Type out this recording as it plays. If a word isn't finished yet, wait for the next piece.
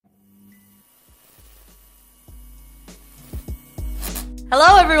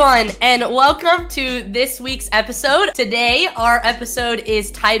Hello, everyone, and welcome to this week's episode. Today, our episode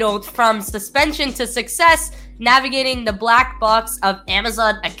is titled From Suspension to Success, Navigating the Black Box of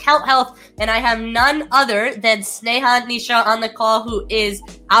Amazon Account Health, and I have none other than Sneha Nisha on the call, who is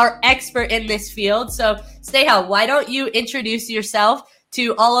our expert in this field. So, Sneha, why don't you introduce yourself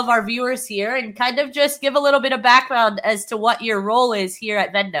to all of our viewers here and kind of just give a little bit of background as to what your role is here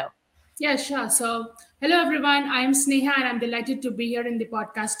at VENDO? Yeah, sure. So, hello everyone. I am Sneha and I'm delighted to be here in the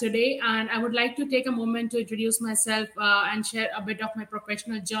podcast today. And I would like to take a moment to introduce myself and share a bit of my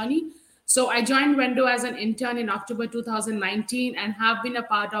professional journey. So, I joined VENDO as an intern in October 2019 and have been a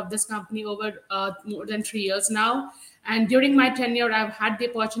part of this company over more than 3 years now. And during my tenure, I've had the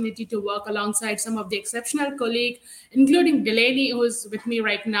opportunity to work alongside some of the exceptional colleagues, including Delaney, who is with me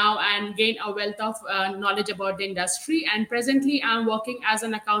right now, and gain a wealth of knowledge about the industry. And presently, I'm working as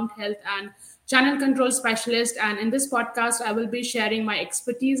an account health and channel control specialist. And in this podcast, I will be sharing my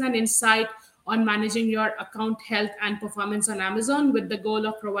expertise and insight on managing your account health and performance on Amazon with the goal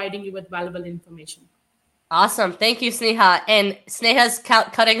of providing you with valuable information. Awesome. Thank you, Sneha. And Sneha's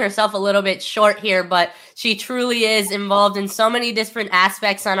cutting herself a little bit short here, but she truly is involved in so many different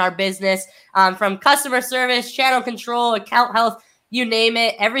aspects on our business, from customer service, channel control, account health, you name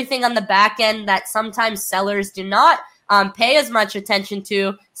it, everything on the back end that sometimes sellers do not pay as much attention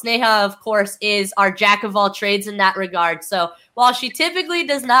to. Sneha, of course, is our jack of all trades in that regard. So while she typically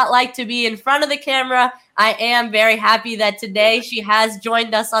does not like to be in front of the camera, I am very happy that today she has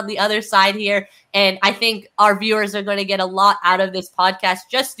joined us on the other side here. And I think our viewers are going to get a lot out of this podcast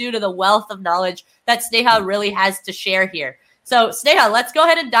just due to the wealth of knowledge that Sneha really has to share here. So Sneha, let's go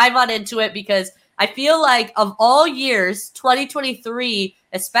ahead and dive on into it, because I feel like of all years, 2023,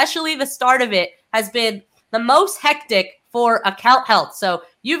 especially the start of it, has been the most hectic for account health. So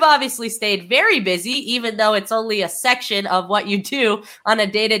you've obviously stayed very busy, even though it's only a section of what you do on a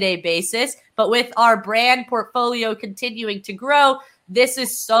day-to-day basis. But with our brand portfolio continuing to grow, this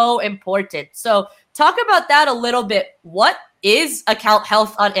is so important. So talk about that a little bit. What is account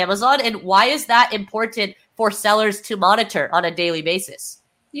health on Amazon, and why is that important for sellers to monitor on a daily basis?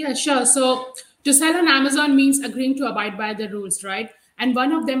 Yeah, sure. So to sell on Amazon means agreeing to abide by the rules, right? And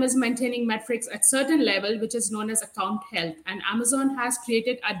one of them is maintaining metrics at certain level, which is known as account health. And Amazon has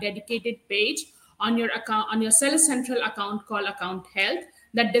created a dedicated page on your account, on your Seller Central account called Account Health,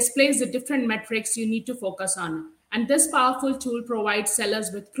 that displays the different metrics you need to focus on. And this powerful tool provides sellers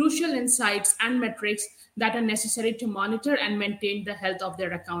with crucial insights and metrics that are necessary to monitor and maintain the health of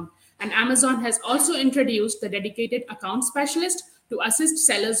their account. And Amazon has also introduced the dedicated account specialist to assist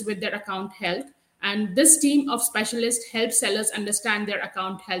sellers with their account health. And this team of specialists helps sellers understand their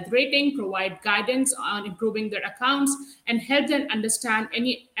account health rating, provide guidance on improving their accounts, and help them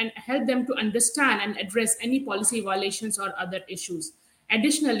to understand and address any policy violations or other issues.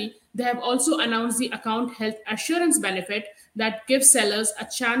 Additionally, they have also announced the account health assurance benefit that gives sellers a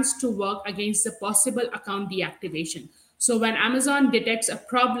chance to work against the possible account deactivation. So when Amazon detects a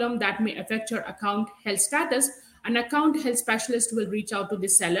problem that may affect your account health status, an account health specialist will reach out to the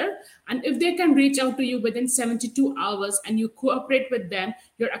seller. And if they can reach out to you within 72 hours and you cooperate with them,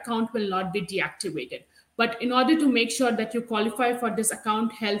 your account will not be deactivated. But in order to make sure that you qualify for this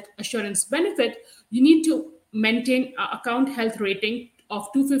account health assurance benefit, you need to maintain an account health rating of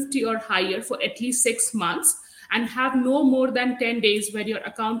 250 or higher for at least 6 months and have no more than 10 days where your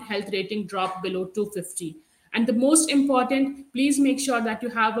account health rating dropped below 250. And the most important, please make sure that you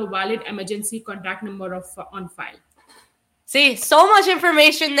have a valid emergency contact number on file. See, so much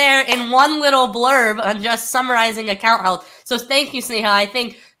information there in one little blurb on just summarizing account health. So thank you, Sneha. I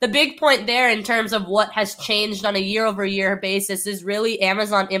think the big point there in terms of what has changed on a year-over-year basis is really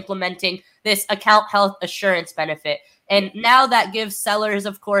Amazon implementing this account health assurance benefit. And now that gives sellers,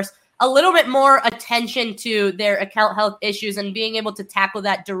 of course, a little bit more attention to their account health issues and being able to tackle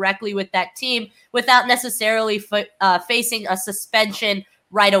that directly with that team without necessarily facing a suspension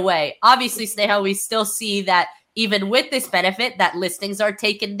right away. Obviously, Sneha, we still see that even with this benefit, that listings are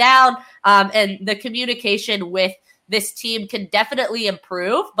taken down, and the communication with this team can definitely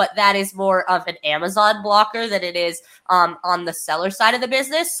improve, but that is more of an Amazon blocker than it is on the seller side of the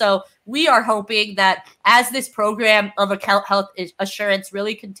business. So we are hoping that as this program of account health assurance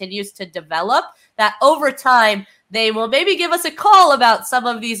really continues to develop, that over time, they will maybe give us a call about some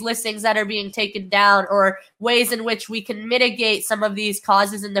of these listings that are being taken down, or ways in which we can mitigate some of these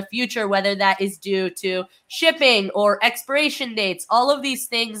causes in the future, whether that is due to shipping or expiration dates, all of these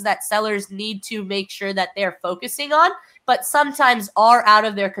things that sellers need to make sure that they're focusing on, but sometimes are out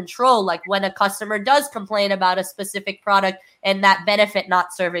of their control, like when a customer does complain about a specific product and that benefit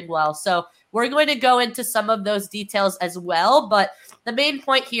not serving well. So we're going to go into some of those details as well. But the main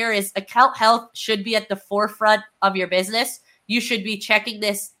point here is account health should be at the forefront of your business. You should be checking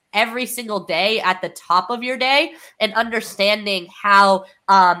this every single day at the top of your day and understanding how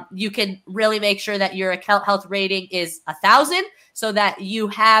you can really make sure that your account health rating is 1,000 so that you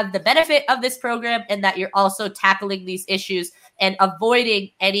have the benefit of this program and that you're also tackling these issues and avoiding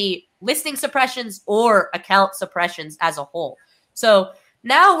any listing suppressions or account suppressions as a whole. So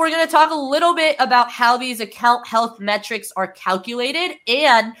now we're going to talk a little bit about how these account health metrics are calculated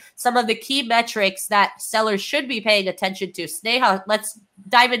and some of the key metrics that sellers should be paying attention to. Sneha, let's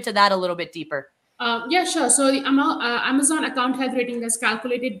dive into that a little bit deeper. Yeah, sure. So the Amazon account health rating is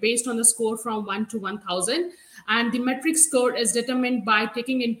calculated based on the score from 1 to 1,000. And the metric score is determined by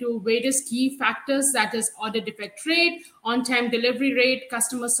taking into various key factors, that is order defect rate, on-time delivery rate,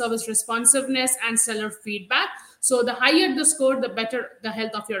 customer service responsiveness, and seller feedback. So the higher the score, the better the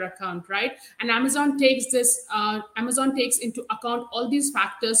health of your account, right? And Amazon takes into account all these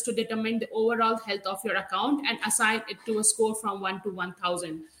factors to determine the overall health of your account and assign it to a score from 1 to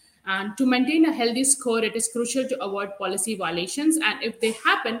 1,000. And to maintain a healthy score, it is crucial to avoid policy violations. And if they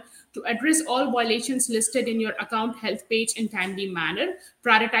happen, to address all violations listed in your account health page in timely manner,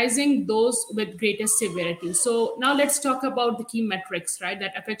 prioritizing those with greatest severity. So now let's talk about the key metrics, right,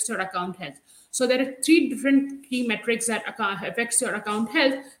 that affects your account health. So there are 3 different key metrics that affects your account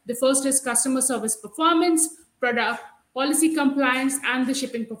health. The first is customer service performance, product policy compliance, and the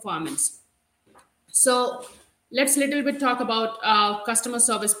shipping performance. So let's little bit talk about customer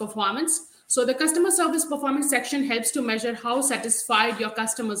service performance. So the customer service performance section helps to measure how satisfied your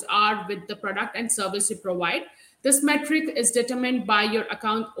customers are with the product and service you provide. This metric is determined by your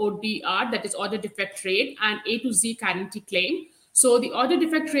account ODR, that is order defect rate, and A to Z guarantee claim. So the order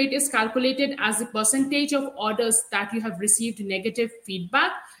defect rate is calculated as the percentage of orders that you have received negative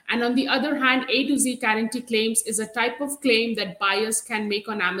feedback. And on the other hand, A to Z guarantee claims is a type of claim that buyers can make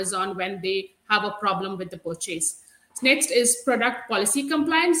on Amazon when they have a problem with the purchase. Next is product policy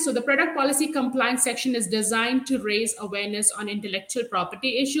compliance. So the product policy compliance section is designed to raise awareness on intellectual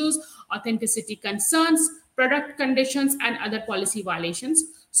property issues, authenticity concerns, product conditions, and other policy violations.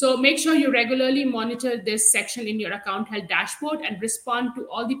 So make sure you regularly monitor this section in your account health dashboard and respond to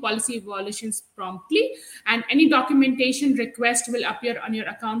all the policy violations promptly. And any documentation request will appear on your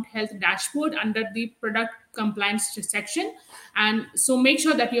account health dashboard under the product compliance section. And so make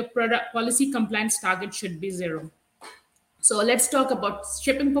sure that your product policy compliance target should be 0. So let's talk about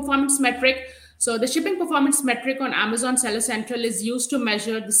shipping performance metric. So the shipping performance metric on Amazon Seller Central is used to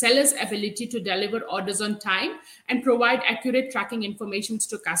measure the seller's ability to deliver orders on time and provide accurate tracking information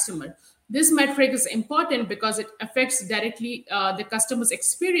to customer. This metric is important because it affects directly the customer's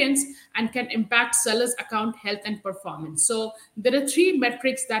experience and can impact seller's account health and performance. So there are 3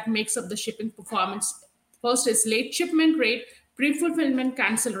 metrics that makes up the shipping performance. First is late shipment rate, pre-fulfillment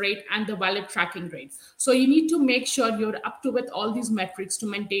cancel rate, and the valid tracking rate. So you need to make sure you're up to with all these metrics to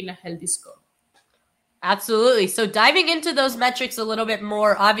maintain a healthy score. Absolutely. So diving into those metrics a little bit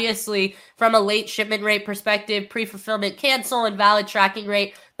more, obviously from a late shipment rate perspective, pre-fulfillment cancel and valid tracking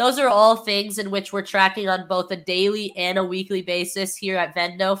rate, those are all things in which we're tracking on both a daily and a weekly basis here at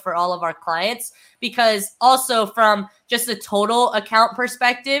Vendo for all of our clients. Because also from just a total account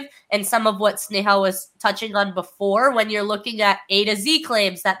perspective and some of what Sneha was touching on before, when you're looking at A to Z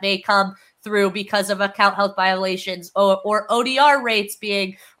claims that may come through because of account health violations or ODR rates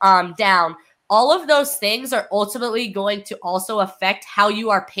being down, all of those things are ultimately going to also affect how you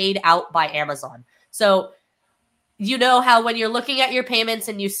are paid out by Amazon. So you know how when you're looking at your payments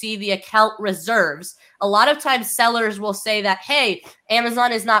and you see the account reserves, a lot of times sellers will say that, hey,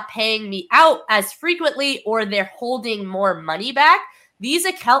 Amazon is not paying me out as frequently or they're holding more money back. These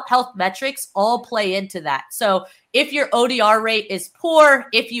account health metrics all play into that. So if your ODR rate is poor,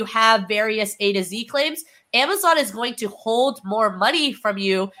 if you have various A to Z claims, Amazon is going to hold more money from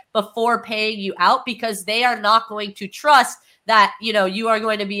you before paying you out because they are not going to trust that, you know, you are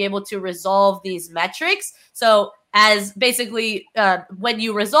going to be able to resolve these metrics. So as basically when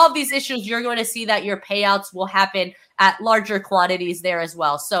you resolve these issues, you're going to see that your payouts will happen at larger quantities there as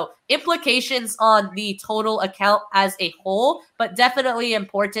well. So implications on the total account as a whole, but definitely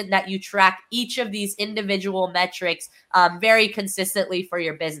important that you track each of these individual metrics very consistently for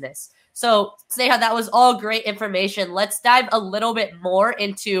your business. So Sneha, that was all great information. Let's dive a little bit more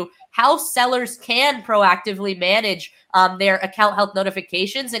into how sellers can proactively manage their account health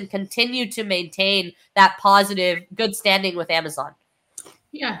notifications and continue to maintain that positive, good standing with Amazon.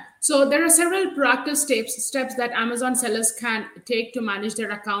 Yeah, so there are several proactive steps that Amazon sellers can take to manage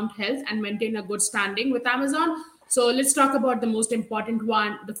their account health and maintain a good standing with Amazon. So let's talk about the most important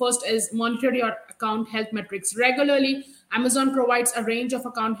one. The first is monitor your account health metrics regularly. Amazon provides a range of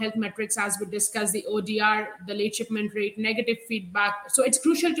account health metrics, as we discussed, the ODR, the late shipment rate, negative feedback. So it's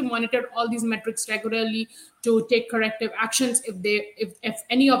crucial to monitor all these metrics regularly to take corrective actions if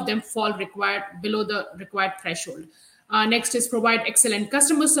any of them fall required below the required threshold. Next is provide excellent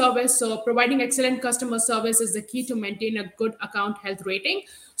customer service. So providing excellent customer service is the key to maintain a good account health rating.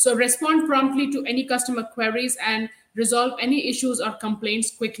 So respond promptly to any customer queries and resolve any issues or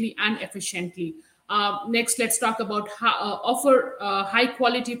complaints quickly and efficiently. Next, let's talk about offer high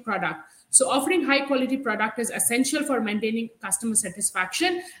quality product. So offering high quality product is essential for maintaining customer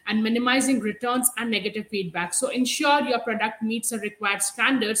satisfaction and minimizing returns and negative feedback. So ensure your product meets the required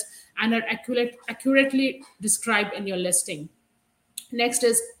standards and are accurately described in your listing. Next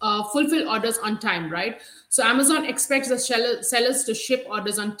is fulfill orders on time, right? So Amazon expects the sellers to ship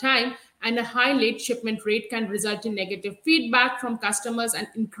orders on time, and a high late shipment rate can result in negative feedback from customers and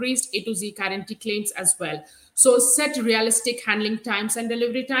increased A to Z guarantee claims as well. So set realistic handling times and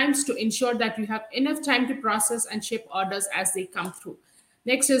delivery times to ensure that you have enough time to process and ship orders as they come through.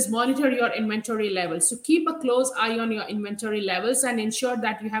 Next is monitor your inventory levels. So keep a close eye on your inventory levels and ensure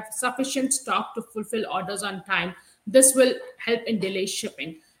that you have sufficient stock to fulfill orders on time. This will help in delay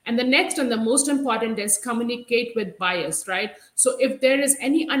shipping. And the next and the most important is communicate with buyers, right? So if there is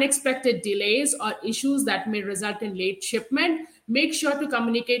any unexpected delays or issues that may result in late shipment, make sure to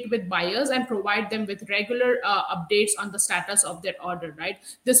communicate with buyers and provide them with regular updates on the status of their order, right?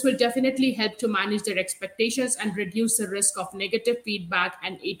 This will definitely help to manage their expectations and reduce the risk of negative feedback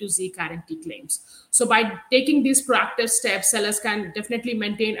and A to Z guarantee claims. So by taking these proactive steps, sellers can definitely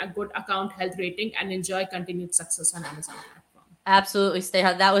maintain a good account health rating and enjoy continued success on Amazon. Absolutely,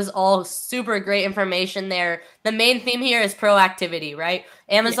 Sneha. That was all super great information there. The main theme here is proactivity, right?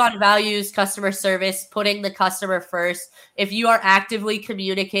 Amazon values customer service, putting the customer first. If you are actively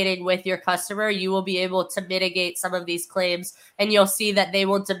communicating with your customer, you will be able to mitigate some of these claims, and you'll see that they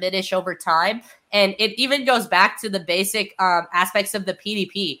will diminish over time. And it even goes back to the basic aspects of the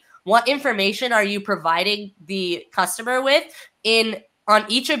PDP. What information are you providing the customer with on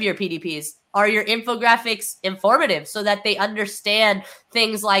each of your PDPs? Are your infographics informative so that they understand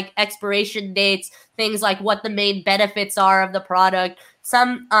things like expiration dates, things like what the main benefits are of the product?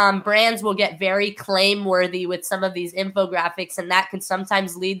 Some brands will get very claim worthy with some of these infographics, and that can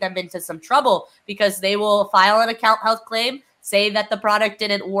sometimes lead them into some trouble because they will file an account health claim, say that the product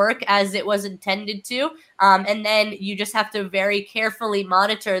didn't work as it was intended to, and then you just have to very carefully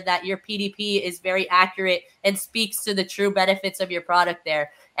monitor that your PDP is very accurate and speaks to the true benefits of your product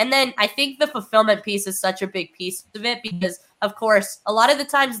there. And then I think the fulfillment piece is such a big piece of it because, of course, a lot of the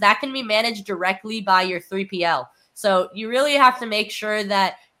times that can be managed directly by your 3PL. So you really have to make sure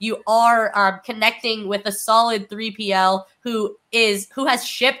that you are connecting with a solid 3PL who has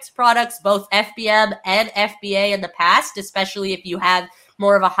shipped products both FBM and FBA in the past, especially if you have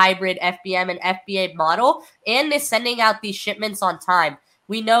more of a hybrid FBM and FBA model, and is sending out these shipments on time.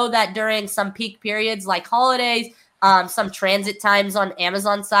 We know that during some peak periods like holidays, some transit times on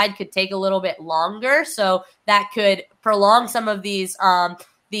Amazon side could take a little bit longer, so that could prolong some of these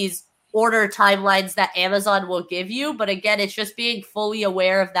order timelines that Amazon will give you. But again, it's just being fully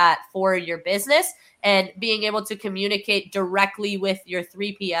aware of that for your business and being able to communicate directly with your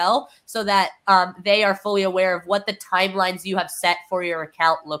 3PL so that they are fully aware of what the timelines you have set for your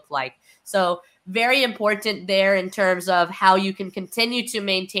account look like. So very important there in terms of how you can continue to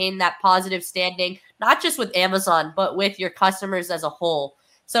maintain that positive standing, not just with Amazon, but with your customers as a whole.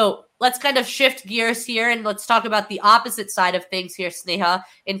 So let's kind of shift gears here and let's talk about the opposite side of things here, Sneha,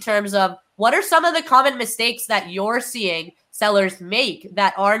 in terms of what are some of the common mistakes that you're seeing sellers make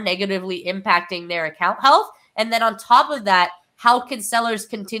that are negatively impacting their account health? And then on top of that, how can sellers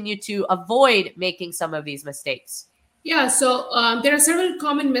continue to avoid making some of these mistakes? Yeah, so there are several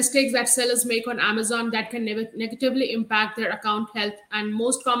common mistakes that sellers make on Amazon that can negatively impact their account health. And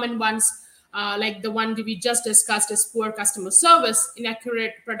most common ones, like the one that we just discussed, is poor customer service,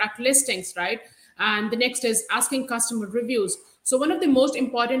 inaccurate product listings, right? And the next is asking customer reviews. So one of the most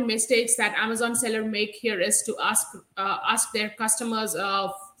important mistakes that Amazon seller make here is to ask their customers,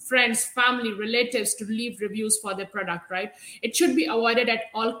 friends, family, relatives to leave reviews for their product, right? It should be avoided at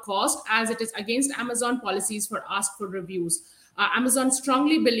all costs as it is against Amazon policies for ask for reviews. Amazon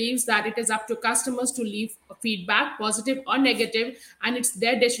strongly believes that it is up to customers to leave feedback, positive or negative, and it's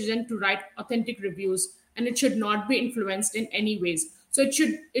their decision to write authentic reviews, and it should not be influenced in any ways. So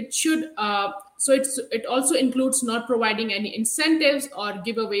it also includes not providing any incentives or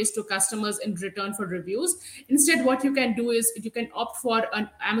giveaways to customers in return for reviews. Instead, what you can do is you can opt for an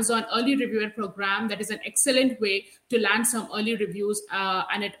Amazon early reviewer program. That is an excellent way to land some early reviews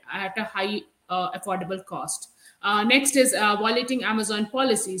and at a high affordable cost. Next is violating Amazon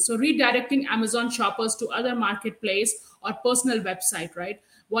policies. So redirecting Amazon shoppers to other marketplace or personal website, right?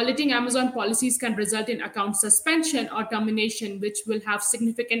 Violating Amazon policies can result in account suspension or termination, which will have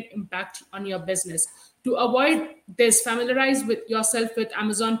significant impact on your business. To avoid this, familiarize with yourself with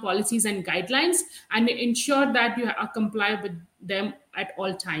Amazon policies and guidelines and ensure that you comply with them at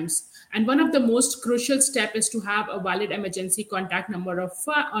all times. And one of the most crucial steps is to have a valid emergency contact number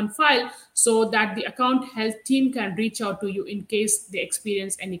on file so that the account health team can reach out to you in case they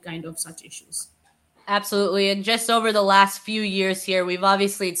experience any kind of such issues. Absolutely. And just over the last few years here, we've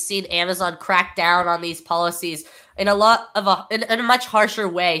obviously seen Amazon crack down on these policies in a much harsher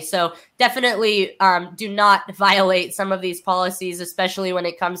way. So definitely do not violate some of these policies, especially when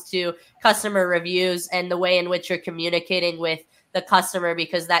it comes to customer reviews and the way in which you're communicating with the customer,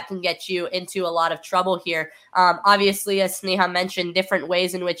 because that can get you into a lot of trouble here. Obviously, as Sneha mentioned, different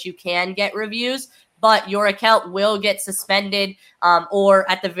ways in which you can get reviews, but your account will get suspended, or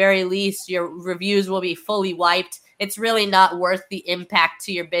at the very least, your reviews will be fully wiped. It's really not worth the impact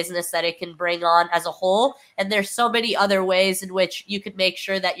to your business that it can bring on as a whole. And there's so many other ways in which you can make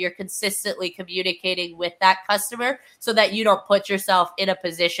sure that you're consistently communicating with that customer so that you don't put yourself in a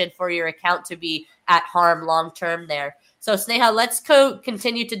position for your account to be at harm long-term there. So Sneha, let's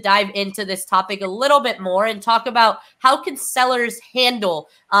continue to dive into this topic a little bit more and talk about how can sellers handle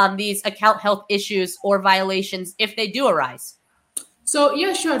these account health issues or violations if they do arise. So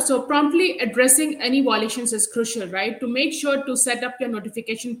yeah, sure. So promptly addressing any violations is crucial, right? To make sure to set up your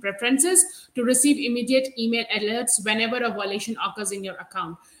notification preferences to receive immediate email alerts whenever a violation occurs in your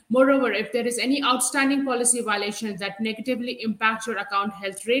account. Moreover, if there is any outstanding policy violations that negatively impact your account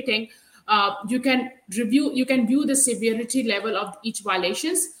health rating, you can view the severity level of each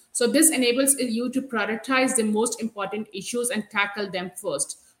violations. So this enables you to prioritize the most important issues and tackle them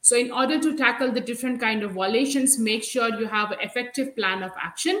first. So in order to tackle the different kind of violations, make sure you have an effective plan of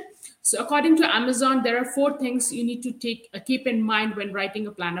action. So according to Amazon, there are 4 things you need to keep in mind when writing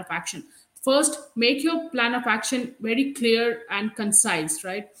a plan of action. First, make your plan of action very clear and concise,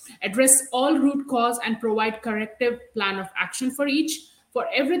 right? Address all root cause and provide corrective plan of action for each. For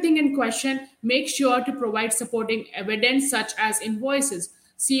everything in question, make sure to provide supporting evidence such as invoices,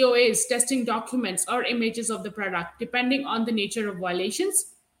 COAs, testing documents, or images of the product, depending on the nature of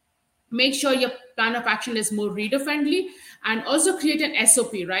violations. Make sure your plan of action is more reader friendly, and also create an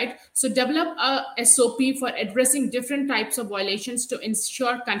SOP, right? So develop a SOP for addressing different types of violations to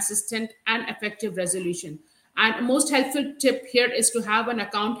ensure consistent and effective resolution. And a most helpful tip here is to have an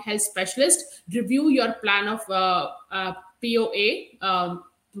account health specialist review your plan of POA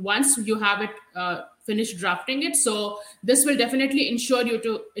once you have it finished drafting it. So this will definitely ensure you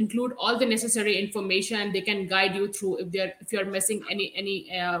to include all the necessary information, and they can guide you through if you're missing any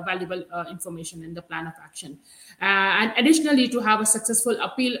valuable information in the plan of action. And additionally, to have a successful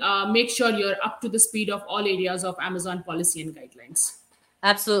appeal, make sure you're up to the speed of all areas of Amazon policy and guidelines.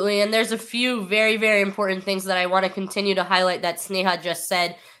 Absolutely. And there's a few very, very important things that I want to continue to highlight that Sneha just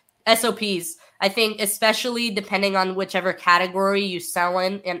said. SOPs. I think especially depending on whichever category you sell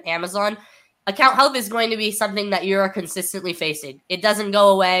in Amazon, account health is going to be something that you're consistently facing. It doesn't go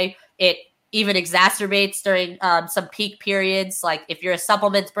away. It even exacerbates during some peak periods. Like if you're a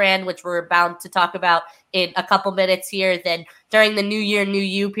supplements brand, which we're bound to talk about in a couple minutes here, then during the new year, new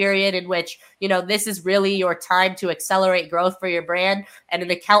you period, in which, this is really your time to accelerate growth for your brand, and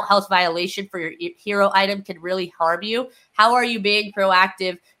an account health violation for your hero item can really harm you. How are you being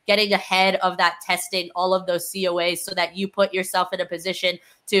proactive, getting ahead of that testing, all of those COAs, so that you put yourself in a position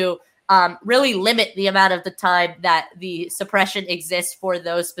to really limit the amount of the time that the suppression exists for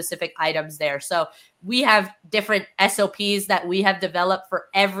those specific items there. So we have different SOPs that we have developed for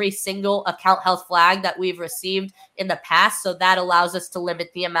every single account health flag that we've received in the past. So that allows us to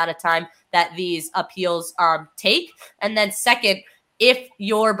limit the amount of time that these appeals take. And then second, if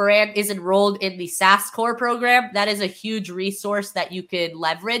your brand is enrolled in the SaaS Core program, that is a huge resource that you could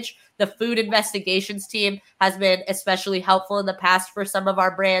leverage. The food investigations team has been especially helpful in the past for some of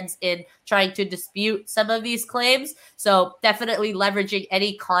our brands in trying to dispute some of these claims. So definitely leveraging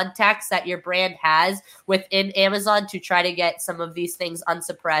any contacts that your brand has within Amazon to try to get some of these things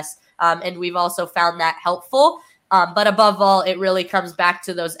unsuppressed. And we've also found that helpful. But above all, it really comes back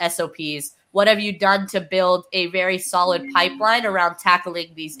to those SOPs. What have you done to build a very solid pipeline around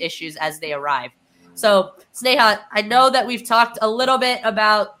tackling these issues as they arrive? So, Sneha, I know that we've talked a little bit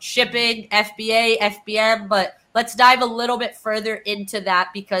about shipping, FBA, FBM, but let's dive a little bit further into that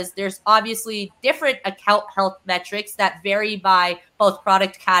because there's obviously different account health metrics that vary by both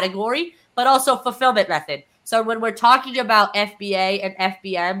product category, but also fulfillment method. So when we're talking about FBA and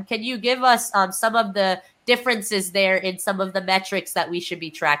FBM, can you give us some of the differences there in some of the metrics that we should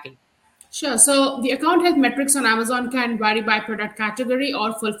be tracking? Sure. So the account health metrics on Amazon can vary by product category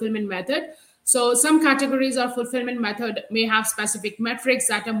or fulfillment method. So some categories or fulfillment method may have specific metrics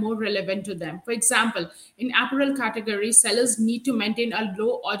that are more relevant to them. For example, in apparel category, sellers need to maintain a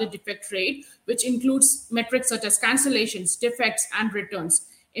low order defect rate, which includes metrics such as cancellations, defects, and returns.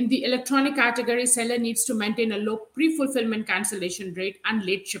 In the electronic category, seller needs to maintain a low pre-fulfillment cancellation rate and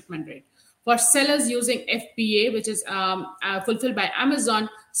late shipment rate. For sellers using FBA, which is fulfilled by Amazon,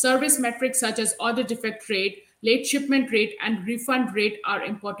 service metrics such as order defect rate, late shipment rate, and refund rate are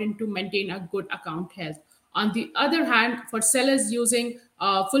important to maintain a good account health. On the other hand, for sellers using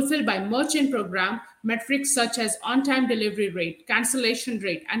fulfilled by merchant program, metrics such as on-time delivery rate, cancellation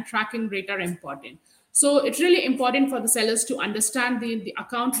rate, and tracking rate are important. So it's really important for the sellers to understand the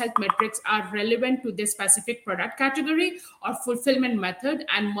account health metrics are relevant to their specific product category or fulfillment method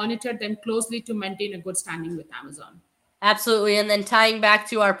and monitor them closely to maintain a good standing with Amazon. Absolutely. And then tying back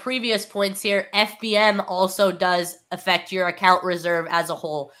to our previous points here, FBM also does affect your account reserve as a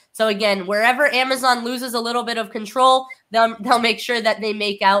whole. So again, wherever Amazon loses a little bit of control, they'll make sure that they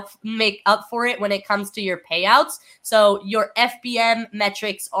make up for it when it comes to your payouts. So your FBM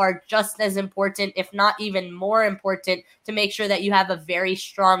metrics are just as important, if not even more important, to make sure that you have a very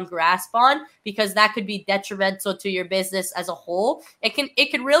strong grasp on, because that could be detrimental to your business as a whole.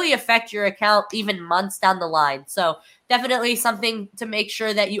 It could really affect your account even months down the line. So definitely something to make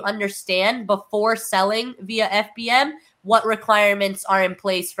sure that you understand before selling via FBM, what requirements are in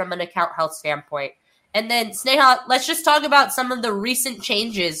place from an account health standpoint. And then, Sneha, let's just talk about some of the recent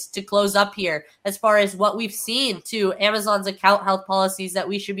changes to close up here as far as what we've seen to Amazon's account health policies that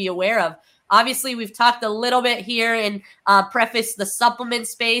we should be aware of. Obviously, we've talked a little bit here in preface the supplement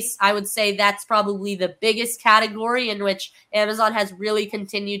space. I would say that's probably the biggest category in which Amazon has really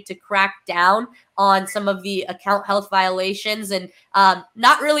continued to crack down on some of the account health violations and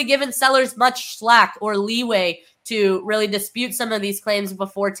not really given sellers much slack or leeway to really dispute some of these claims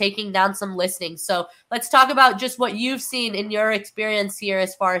before taking down some listings. So let's talk about just what you've seen in your experience here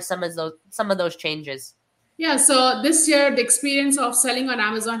as far as some of those changes. Yeah, so this year the experience of selling on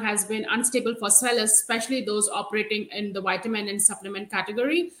Amazon has been unstable for sellers, especially those operating in the vitamin and supplement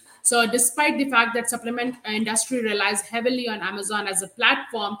category. So despite the fact that supplement industry relies heavily on Amazon as a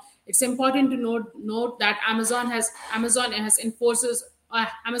platform, it's important to note that Amazon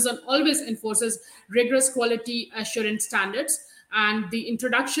always enforces rigorous quality assurance standards, and the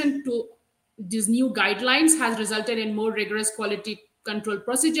introduction to these new guidelines has resulted in more rigorous quality control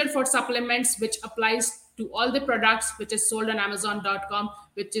procedure for supplements, which applies to all the products which is sold on Amazon.com,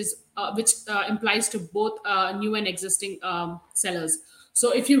 which implies to both new and existing sellers.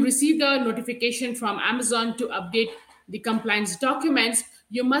 So if you receive the notification from Amazon to update the compliance documents,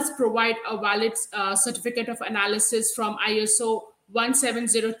 you must provide a valid certificate of analysis from ISO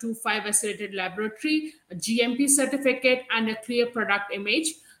 17025 accredited laboratory, a GMP certificate, and a clear product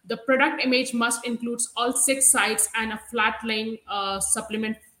image. The product image must include all 6 sites and a flat-laying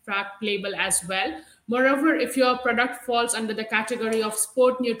supplement fact label as well. Moreover, if your product falls under the category of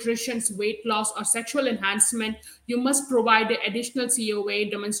sport nutrition, weight loss, or sexual enhancement, you must provide an additional COA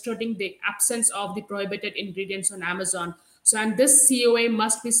demonstrating the absence of the prohibited ingredients on Amazon. So, and this COA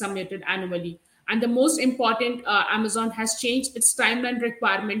must be submitted annually. And the most important, Amazon has changed its timeline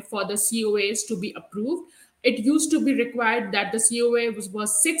requirement for the COAs to be approved. It used to be required that the COA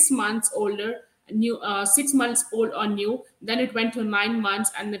was 6 months older, 6 months old or new. Then it went to 9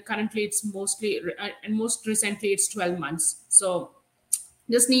 months, and currently it's and most recently it's 12 months. So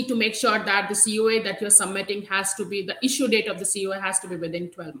just need to make sure that the COA that you're submitting the issue date of the COA has to be within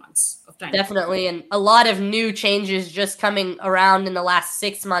 12 months of time. Definitely. And a lot of new changes just coming around in the last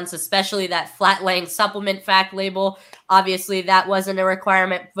 6 months, especially that flat laying supplement fact label. Obviously, that wasn't a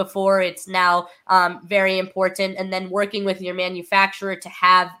requirement before. It's now very important. And then working with your manufacturer to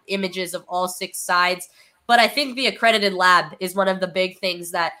have images of all 6 sides. But I think the accredited lab is one of the big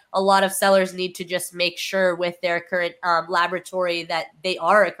things that a lot of sellers need to just make sure with their current laboratory that they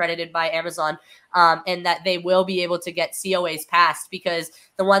are accredited by Amazon and that they will be able to get COAs passed. Because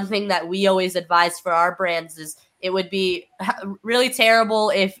the one thing that we always advise for our brands is It would be really terrible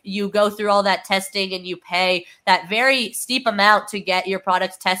if you go through all that testing and you pay that very steep amount to get your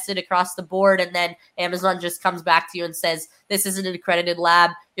products tested across the board, and then Amazon just comes back to you and says, this isn't an accredited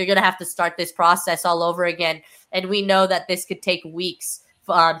lab. You're going to have to start this process all over again. And we know that this could take weeks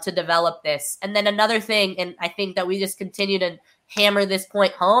to develop this. And then another thing, and I think that we just continue to hammer this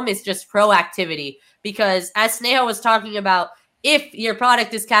point home, is just proactivity. Because as Sneha was talking about, if your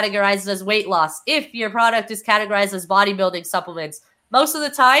product is categorized as weight loss, if your product is categorized as bodybuilding supplements, most of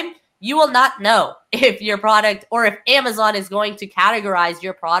the time you will not know if your product or if Amazon is going to categorize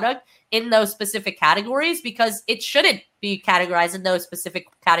your product in those specific categories, because it shouldn't be categorized in those specific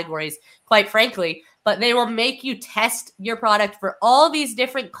categories, quite frankly. But they will make you test your product for all these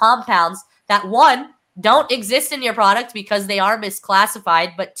different compounds that, one, don't exist in your product because they are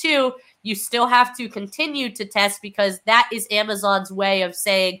misclassified, but two, you still have to continue to test because that is Amazon's way of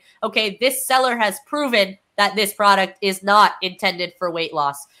saying, okay, this seller has proven that this product is not intended for weight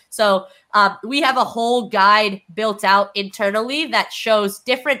loss. So we have a whole guide built out internally that shows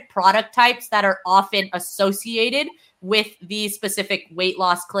different product types that are often associated with these specific weight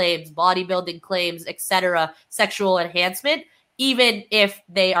loss claims, bodybuilding claims, etc., sexual enhancement, even if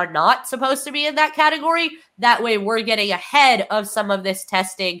they are not supposed to be in that category. That way we're getting ahead of some of this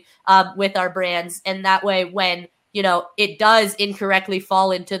testing with our brands. And that way when, it does incorrectly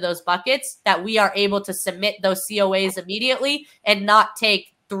fall into those buckets, that we are able to submit those COAs immediately and not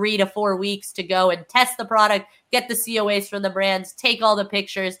take 3 to 4 weeks to go and test the product, get the COAs from the brands, take all the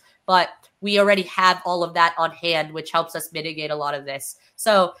pictures. But we already have all of that on hand, which helps us mitigate a lot of this.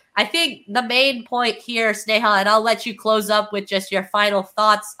 So I think the main point here, Sneha, and I'll let you close up with just your final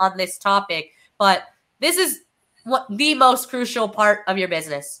thoughts on this topic, but this is what the most crucial part of your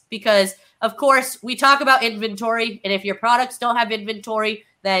business, because of course we talk about inventory, and if your products don't have inventory,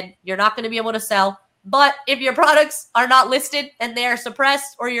 then you're not going to be able to sell. But if your products are not listed and they are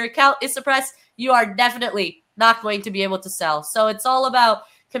suppressed, or your account is suppressed, you are definitely not going to be able to sell. So it's all about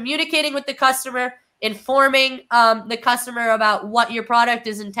communicating with the customer, informing the customer about what your product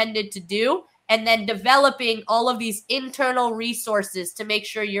is intended to do, and then developing all of these internal resources to make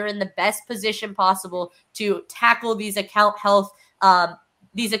sure you're in the best position possible to tackle these account health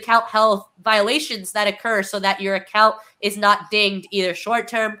violations that occur, so that your account is not dinged either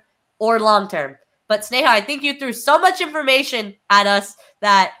short-term or long-term. But Sneha, I think you threw so much information at us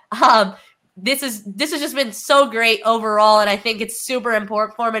that this has just been so great overall, and I think it's super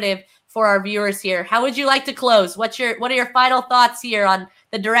informative for our viewers here. How would you like to close? What are your final thoughts here on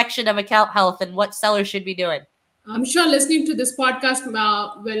the direction of account health and what sellers should be doing? I'm sure listening to this podcast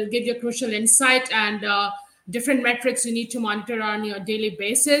will give you crucial insight and different metrics you need to monitor on your daily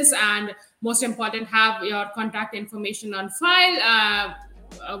basis, and most important, have your contact information on file.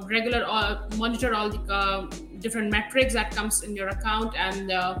 Regular monitor all the different metrics that comes in your account, and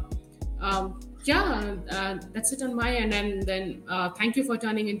that's it on my end. And then thank you for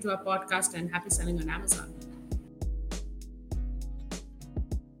turning into a podcast, and happy selling on Amazon.